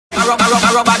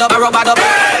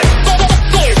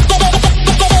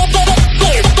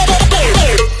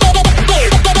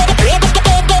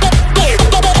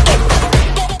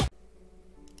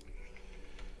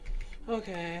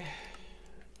Okay,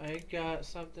 I got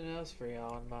something else for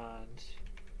y'all in mind.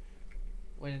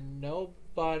 When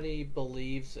nobody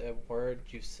believes a word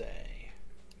you say,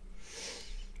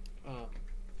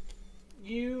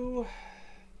 you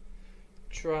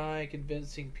try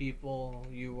convincing people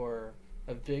you were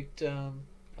a victim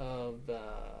of,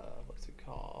 what's it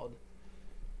called,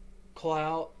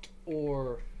 clout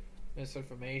or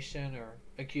misinformation, or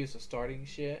accused of starting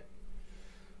shit.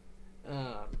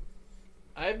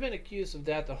 I've been accused of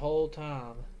that the whole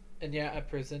time, and yet I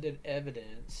presented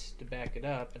evidence to back it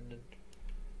up, and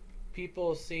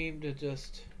people seem to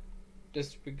just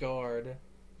discard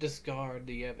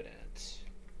the evidence.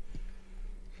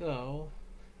 So,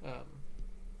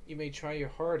 you may try your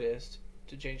hardest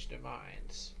to change their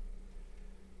minds,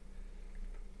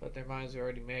 but their minds are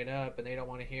already made up, and they don't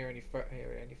want to hear any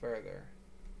further.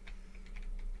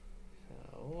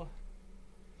 So,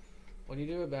 what do you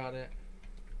do about it?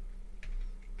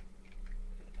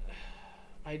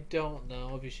 I don't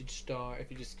know if you should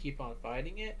if you just keep on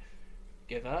fighting it,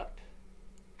 give up,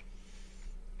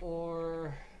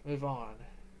 or move on.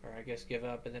 Or I guess give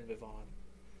up and then move on.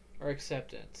 Or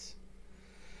acceptance.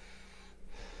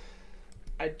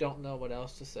 I don't know what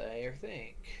else to say or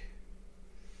think.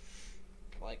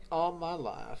 Like, all my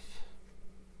life,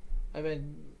 I've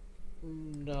been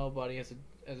nobody as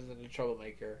a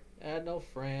troublemaker. I had no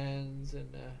friends,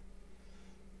 and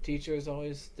teachers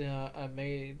always I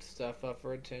made stuff up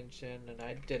for attention, and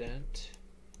I didn't.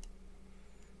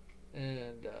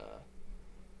 And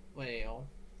well,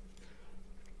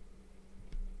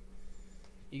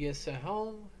 you get sent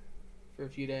home for a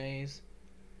few days,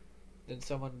 then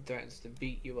someone threatens to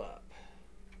beat you up,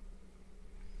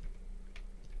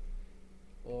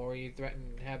 or you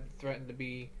threaten to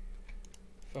be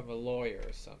from a lawyer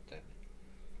or something.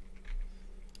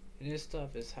 And this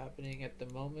stuff is happening at the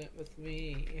moment with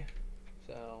me.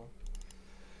 So,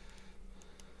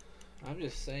 I'm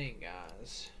just saying,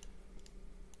 guys.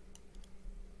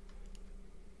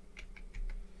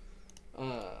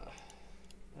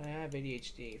 I have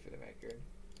ADHD, for the record.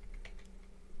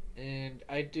 And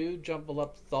I do jumble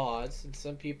up thoughts, and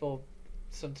some people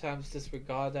sometimes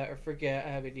disregard that or forget I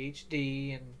have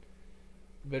ADHD and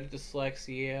a bit of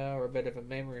dyslexia or a bit of a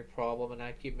memory problem, and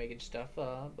I keep making stuff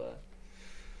up, but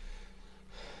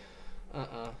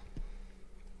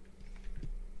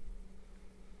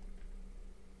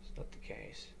it's not the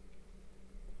case.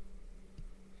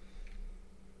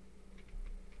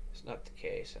 It's not the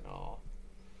case at all.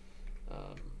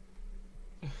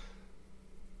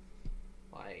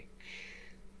 Like,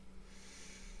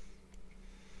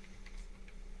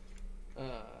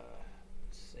 let's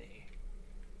see.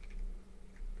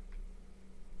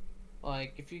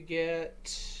 Like, if you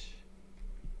get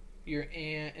your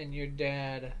aunt and your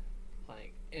dad,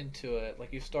 like, into it,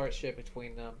 like, you start shit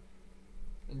between them,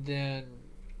 and then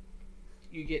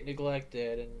you get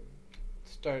neglected and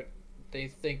they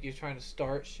think you're trying to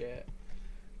start shit.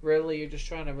 Really, you're just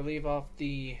trying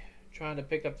to trying to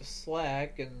pick up the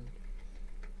slack, and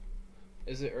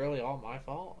is it really all my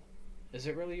fault? Is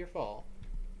it really your fault?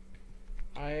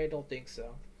 I don't think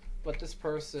so. But this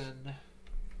person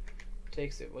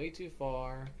takes it way too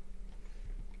far,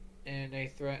 and they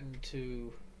threaten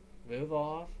to move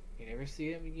off, you never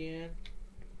see them again,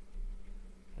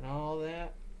 and all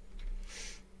that.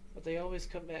 But they always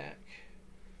come back.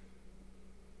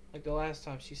 Like the last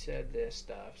time she said this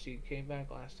stuff, she came back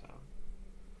last time.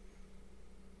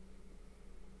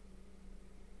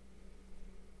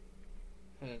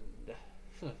 And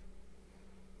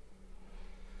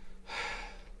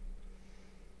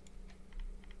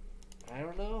I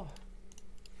don't know.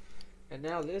 And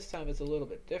now this time it's a little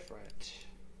bit different,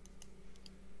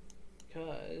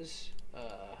 because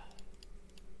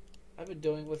I've been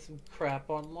dealing with some crap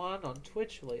online on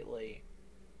Twitch lately.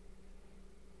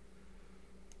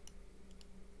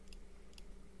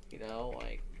 You know,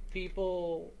 like,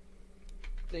 people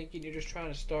thinking you're just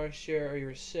trying to start shit or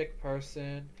you're a sick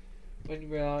person, when in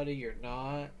reality you're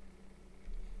not.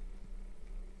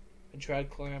 I tried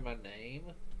clearing my name.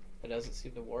 It doesn't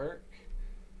seem to work.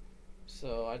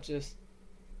 So I just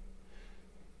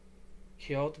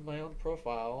killed my own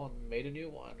profile and made a new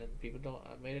one, and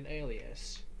I made an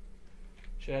alias.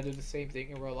 Should I do the same thing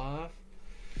in real life,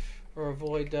 or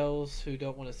avoid those who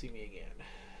don't want to see me again?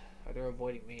 Or they're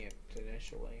avoiding me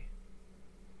initially.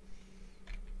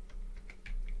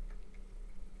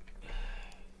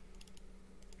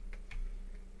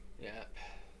 Yep.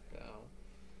 So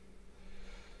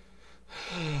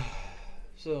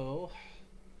So,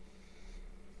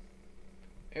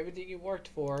 everything you worked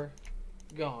for,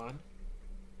 gone.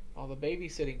 All the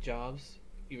babysitting jobs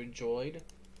you enjoyed,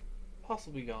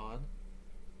 possibly gone.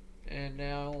 And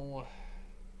now,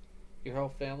 your whole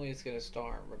family is going to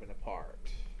start ripping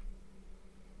apart.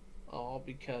 All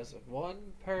because of one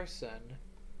person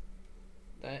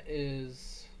that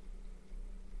is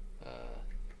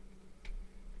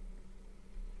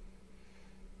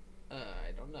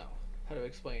I don't know how to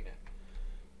explain it.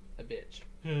 A bitch.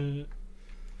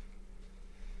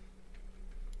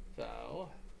 So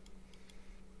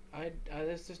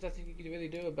there's just nothing you can really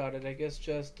do about it. I guess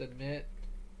just admit,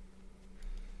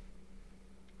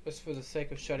 just for the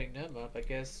sake of shutting them up, I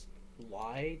guess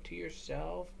lie to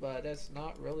yourself, but that's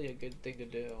not really a good thing to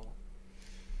do.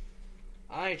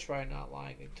 I try not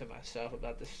lying to myself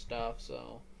about this stuff,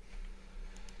 so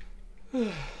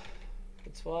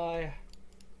that's why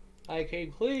I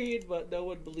came clean, but no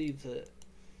one believes it.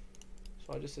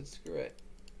 So I just said screw it.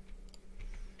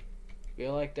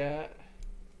 Feel like that?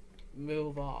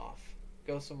 Move off.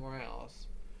 Go somewhere else.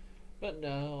 But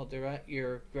no, they're at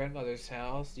your grandmother's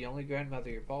house, the only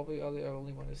grandmother you're probably the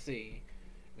only one to see.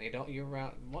 And they don't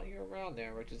want you around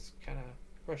there, which is kind of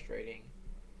frustrating.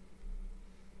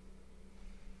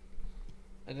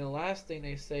 And the last thing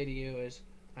they say to you is,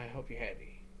 I hope you're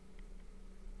happy.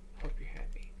 I hope you're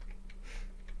happy.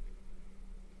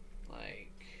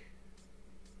 Like,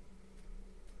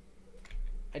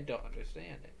 I don't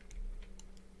understand it.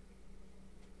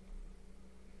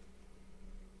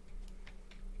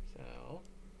 So,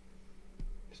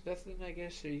 there's nothing, I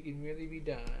guess, that you can really be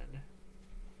done.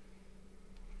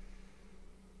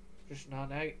 Just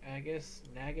not, I guess,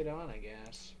 nag it on, I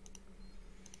guess.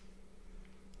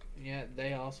 And yet,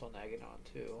 they also nag it on,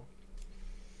 too.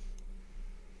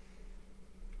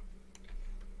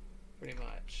 Pretty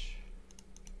much.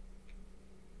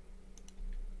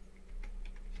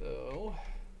 So,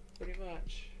 pretty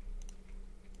much.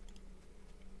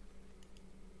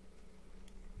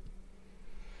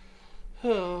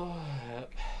 Oh,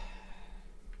 yep.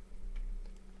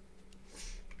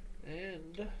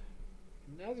 And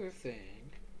another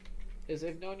thing is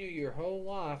they've known you your whole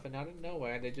life, and out of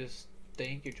nowhere they just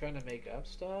think you're trying to make up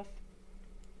stuff.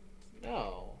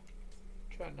 No,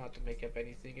 try not to make up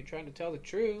anything. You're trying to tell the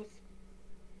truth,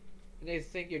 and they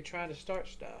think you're trying to start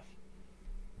stuff.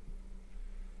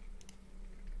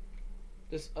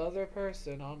 This other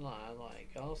person online, like,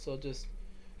 also just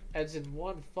adds in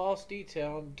one false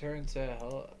detail and turns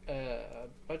a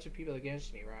bunch of people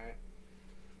against me, right?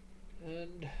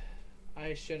 And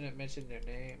I shouldn't mention their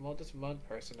name. Well, just one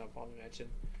person I'll probably mention.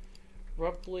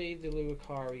 Rumply the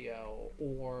Lucario,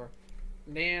 or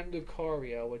Nan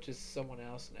Lucario, which is someone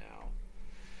else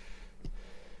now.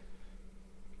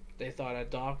 They thought I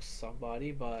doxed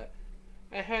somebody, but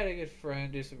I had a good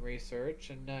friend do some research,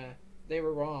 and they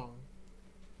were wrong.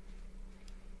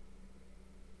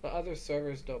 But other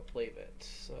servers don't believe it,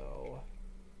 so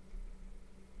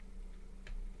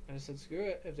I said screw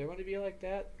it. If they want to be like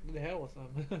that, then the hell with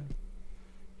them.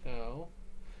 So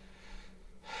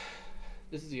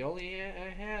this is the only aunt I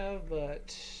have,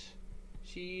 but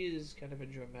she is kind of a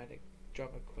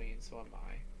drama queen, so am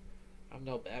I. I'm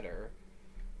no better.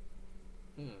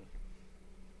 I'm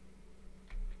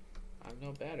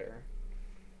no better.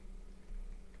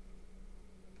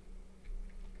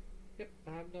 Yep,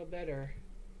 I'm no better.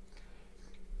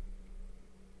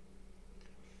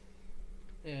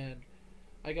 And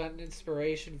I got an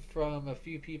inspiration from a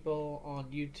few people on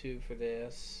YouTube for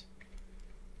this.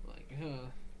 Like,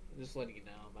 just letting you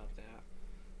know about that.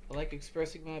 I like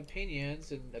expressing my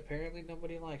opinions, and apparently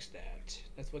nobody likes that.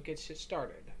 That's what gets shit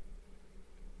started.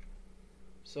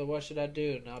 So what should I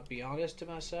do? Not be honest to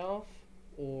myself?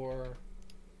 Or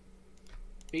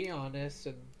be honest,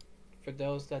 and for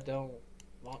those that don't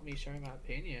want me sharing my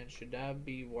opinion, should that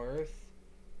be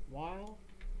worthwhile?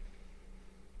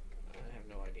 I have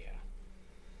no idea.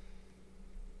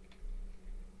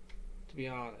 To be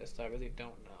honest, I really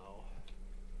don't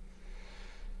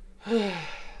know.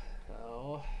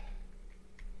 So,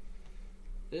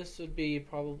 this would be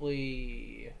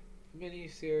probably a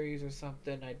mini-series or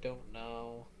something, I don't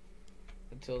know.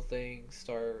 Until things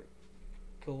start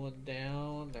cooling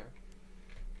down, or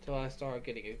until I start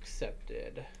getting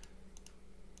accepted.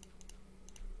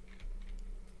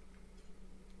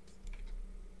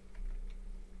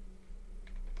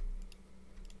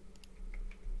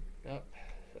 Yep,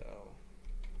 so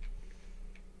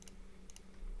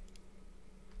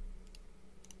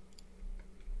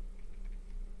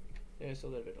there's a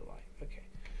little bit of light. Okay.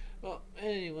 Well,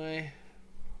 anyway,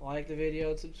 like the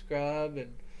video, subscribe,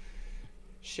 and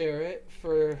share it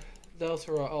for those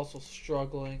who are also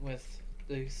struggling with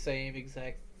the same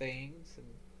exact things, and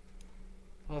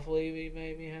hopefully we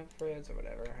maybe have friends or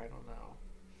whatever. I don't know.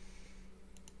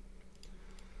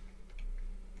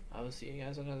 I will see you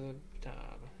guys another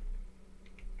time.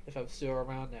 If I'm still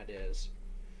around, that is.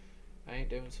 I ain't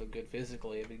doing so good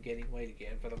physically. I've been gaining weight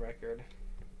again, for the record.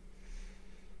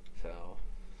 So,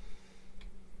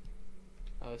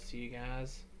 I'll see you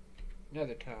guys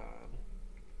another time.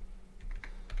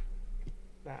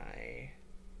 Bye.